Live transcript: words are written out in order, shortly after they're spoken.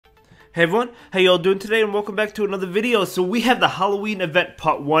Hey everyone, how y'all doing today, and welcome back to another video. So we have the Halloween event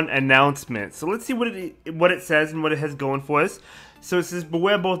part 1 announcement. So let's see what it says and what it has going for us. So it says,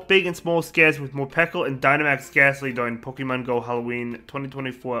 beware both big and small scares with Morpeko and Dynamax Ghastly during Pokemon Go Halloween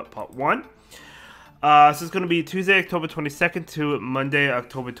 2024 part 1. So it's going to be Tuesday, October 22nd to Monday,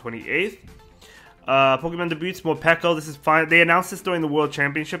 October 28th. Pokemon debuts Morpeko. This is fine. They announced this during the World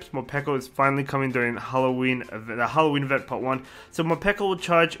Championships. Morpeko is finally coming during the Halloween event part 1. So Morpeko will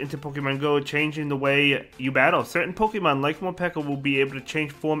charge into Pokemon Go, changing the way you battle. Certain Pokemon like Morpeko will be able to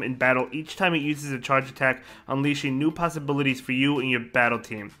change form in battle each time it uses a charge attack, unleashing new possibilities for you and your battle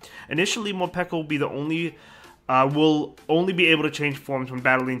team. Initially, Morpeko will only be able to change forms when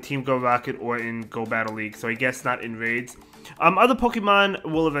battling Team Go Rocket or in Go Battle League, so I guess not in raids. Other Pokemon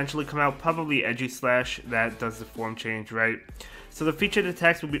will eventually come out, probably Slash, that does the form change, right? So the featured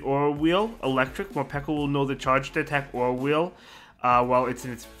attacks will be Aura Wheel, Electric. Morpeko will know the charged attack Aura Wheel while it's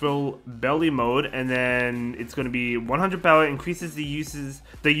in its full belly mode, and then it's going to be 100 power, increases the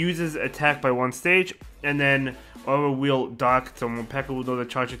user's attack by 1 stage, and then Aura Wheel Dark, so Morpeko will know the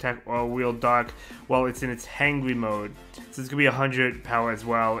charge attack Aura Wheel Dark while it's in its hangry mode. So it's going to be 100 power as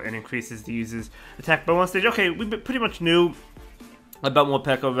well, and increases the user's attack by 1 stage. Okay, we pretty much knew about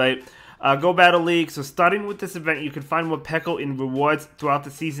Morpeko, right? Go Battle League. So starting with this event, you can find Morpeko in rewards throughout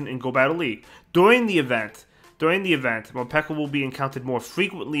the season in Go Battle League. During the event, Morpeko will be encountered more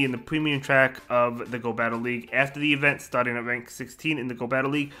frequently in the premium track of the Go Battle League. After the event, starting at rank 16 in the Go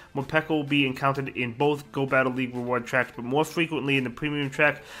Battle League, Morpeko will be encountered in both Go Battle League reward tracks, but more frequently in the premium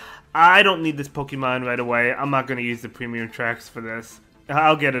track. I don't need this Pokemon right away. I'm not going to use the premium tracks for this.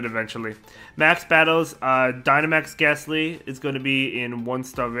 I'll get it eventually. Max battles, Dynamax Ghastly is going to be in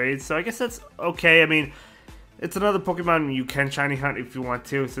 1-star raids, so I guess that's okay. I mean, it's another Pokemon you can shiny hunt if you want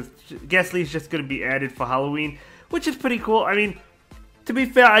to, so Ghastly is just going to be added for Halloween, which is pretty cool. I mean, to be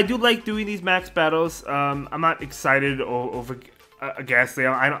fair, I do like doing these max battles. I'm not excited over a Ghastly.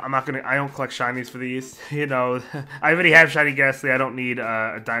 I don't collect shinies for these. You know, I already have shiny Ghastly. I don't need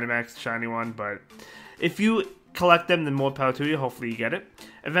a Dynamax shiny one, but if you collect them, then more power to you. Hopefully you get it.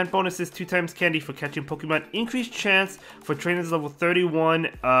 Event bonuses: 2 times candy for catching Pokemon. Increased chance for trainers level 31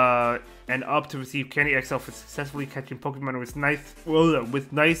 and up to receive Candy XL for successfully catching Pokemon with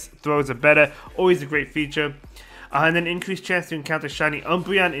nice throws or better. Always a great feature. And then increased chance to encounter shiny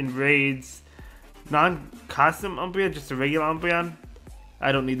Umbreon in raids. Non-custom Umbreon, just a regular Umbreon.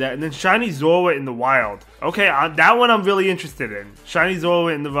 I don't need that. And then shiny Zorua in the wild. Okay, that one I'm really interested in. Shiny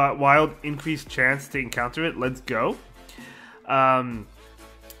Zorua in the wild, increased chance to encounter it. Let's go.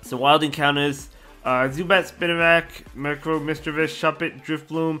 So wild encounters: Zubat, Spinarak, Murkrow, Mischievous, Shuppet,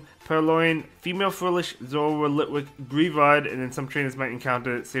 Drifloon, Purloin, Female Frillish, Zorua, Litwick, Greavard, and then some trainers might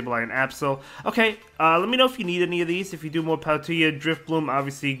encounter Sableye and Absol. Okay, let me know if you need any of these. If you do, more power to you. Drifloon,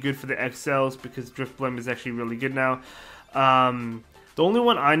 obviously good for the XLs because Drifloon is actually really good now. The only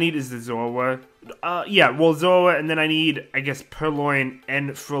one I need is the Zorua. Zorua, and then I need, I guess, Purloin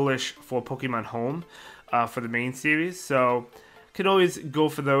and Frillish for Pokemon Home for the main series. So, can always go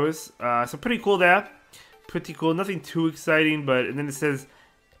for those. So, pretty cool there. Pretty cool. Nothing too exciting, but, and then it says,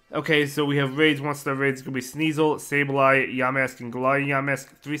 okay, so we have raids. 1-star raids will be Sneasel, Sableye, Yamask, and Galarian Yamask.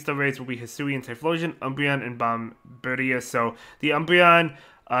 3-star raids will be Hisuian, Typhlosion, Umbreon, and Bombardier. So, the Umbreon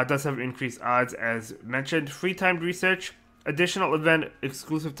does have increased odds, as mentioned. Free timed research. Additional event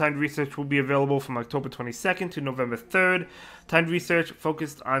exclusive timed research will be available from October 22nd to November 3rd. Timed research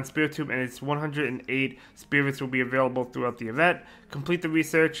focused on Spiritomb and its 108 spirits will be available throughout the event. Complete the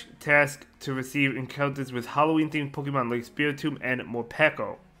research task to receive encounters with Halloween-themed Pokemon like Spiritomb and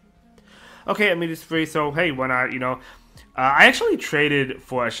Morpeko. Okay, I mean, it's free, so hey, why not, you know. I actually traded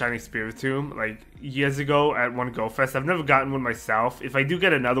for a shiny Spiritomb like years ago at one Go Fest. I've never gotten one myself. If I do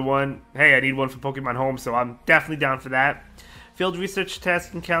get another one, hey, I need one for Pokemon Home, so I'm definitely down for that. Field research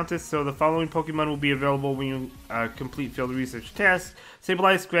task encounters. So the following Pokemon will be available when you complete field research tasks: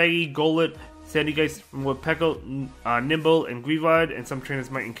 Sableye, Scraggy, Golett, Sandygast, Morpeko, Nimble, and Greavard, and some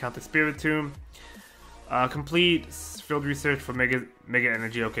trainers might encounter Spiritomb. Complete field research for Mega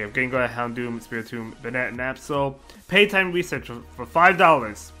Energy. Okay, Gengar, Houndoom, Spiritomb, Banette, and Absol. Pay timed research for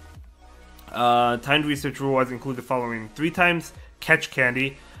 $5. Timed research rewards include the following: 3 times catch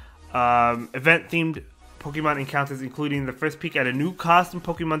candy, event-themed Pokemon encounters, including the first peek at a new costume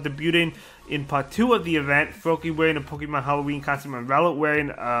Pokemon debuting in part 2 of the event, Froakie wearing a Pokemon Halloween costume, and Rowlet wearing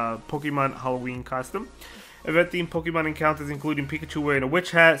a Pokemon Halloween costume. Event-themed Pokemon encounters, including Pikachu wearing a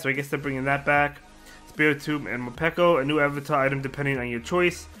witch hat, so I guess they're bringing that back. Spiritomb and Morpeko, a new avatar item depending on your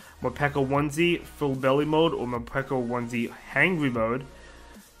choice. Morpeko onesie, full belly mode, or Morpeko onesie hangry mode.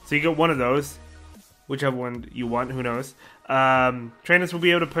 So you get one of those. whichever one you want, who knows. Trainers will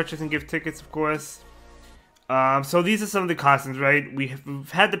be able to purchase and give tickets, of course. So these are some of the costumes, right?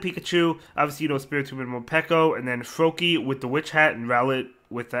 We've had the Pikachu, obviously, Spiritomb and Morpeko, and then Froakie with the witch hat and Rowlet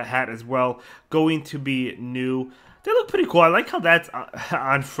with that hat as well, going to be new. They look pretty cool. I like how that's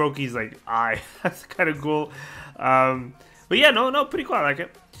on Froakie's like eye. That's kind of cool. But yeah, no, pretty cool. I like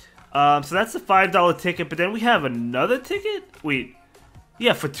it. So that's the $5 ticket, but then we have another ticket. Wait,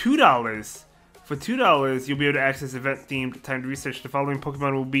 yeah, for $2. For $2, you'll be able to access event-themed timed research. The following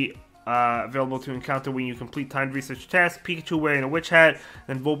Pokemon will be available to encounter when you complete timed research tasks. Pikachu wearing a witch hat,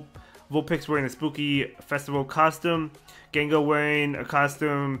 then Vulpix wearing a spooky festival costume, Gengar wearing a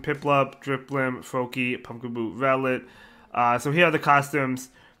costume, Piplup, Driplim, Froakie, Pumpkin Boot, Rowlet. So here are the costumes.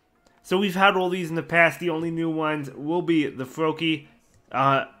 So we've had all these in the past. The only new ones will be the Froakie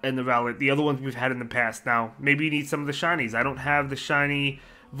and the Rowlet. The other ones we've had in the past. Now, maybe you need some of the shinies. I don't have the shiny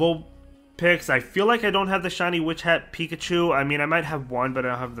Vulpix. I feel like I don't have the shiny Witch Hat Pikachu. I mean, I might have one, but I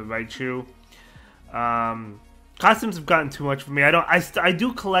don't have the Raichu. Costumes have gotten too much for me. I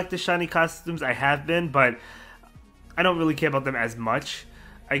do collect the shiny costumes. I have been, but I don't really care about them as much,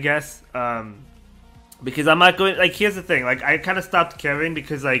 I guess. Because I'm not going, like, here's the thing, like, I kind of stopped caring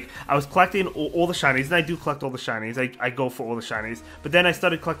because, like, I was collecting all the shinies, and I do collect all the shinies, I go for all the shinies, but then I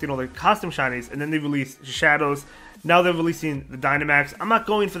started collecting all the costume shinies, and then they released Shadows, now they're releasing the Dynamax. I'm not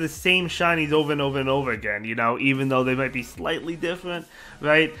going for the same shinies over and over and over again, even though they might be slightly different,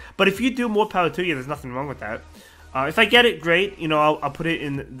 right? But if you do, more power to you, there's nothing wrong with that. If I get it, great, I'll put it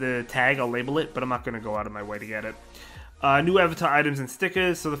in the tag, I'll label it, but I'm not going to go out of my way to get it. New avatar items and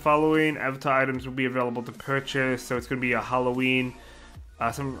stickers. So the following avatar items will be available to purchase. So it's going to be a Halloween,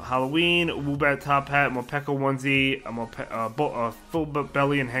 some Halloween, Woobat top hat, Morpeko onesie, a full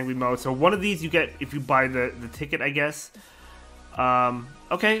belly and hangry mode. So one of these you get if you buy the ticket, I guess.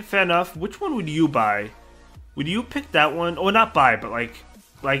 Okay, fair enough. Which one would you buy? Would you pick that one? Or not buy, but like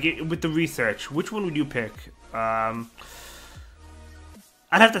with the research. Which one would you pick? I'd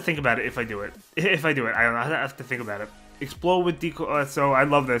have to think about it if I do it. I don't know. I'd have to think about it. Explore with decoy. So I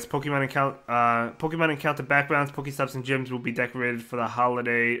love this. Pokemon Encounter backgrounds, Pokestops, and gyms will be decorated for the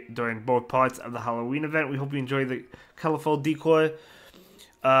holiday during both parts of the Halloween event. We hope you enjoy the colorful decoy.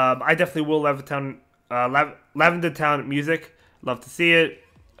 I definitely will. Lavender Town music. Love to see it.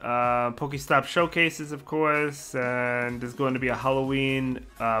 Pokestop showcases, of course, and there's going to be a Halloween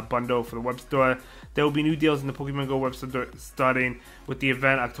bundle for the web store. There will be new deals in the Pokemon Go web store starting with the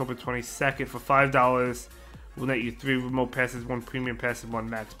event October 22nd for $5. We'll net you 3 remote passes, 1 premium pass, and 1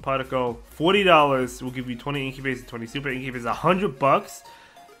 max particle. $40 will give you 20 incubators and 20 super incubators. $100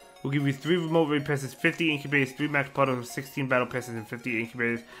 will give you 3 remote raid passes, 50 incubators, 3 max particles, 16 battle passes, and 50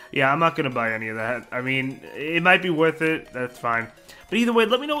 incubators. Yeah, I'm not gonna buy any of that. I mean, it might be worth it. That's fine. But either way,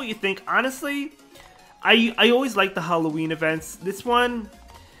 let me know what you think. Honestly, I always like the Halloween events. This one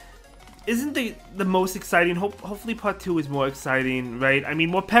isn't the most exciting. Hopefully part 2 is more exciting, right? I mean,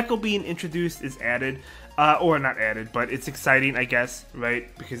 Morpeko being introduced is added. Or not added, but it's exciting, I guess,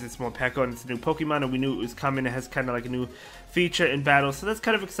 right? Because it's Morpeko and it's a new Pokemon, and we knew it was coming. It has kind of like a new feature in battle, so that's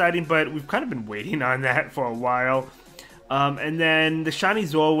kind of exciting, but we've kind of been waiting on that for a while. And then the Shiny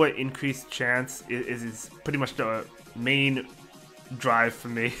Zorua increased chance is pretty much the main drive for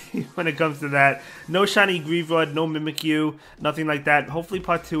me when it comes to that. No Shiny Greavard, no Mimikyu, nothing like that. Hopefully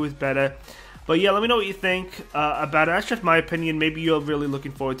part 2 is better. But yeah, let me know what you think about it. That's just my opinion. Maybe you're really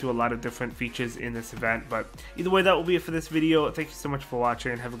looking forward to a lot of different features in this event. But either way, that will be it for this video. Thank you so much for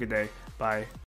watching. Have a good day. Bye.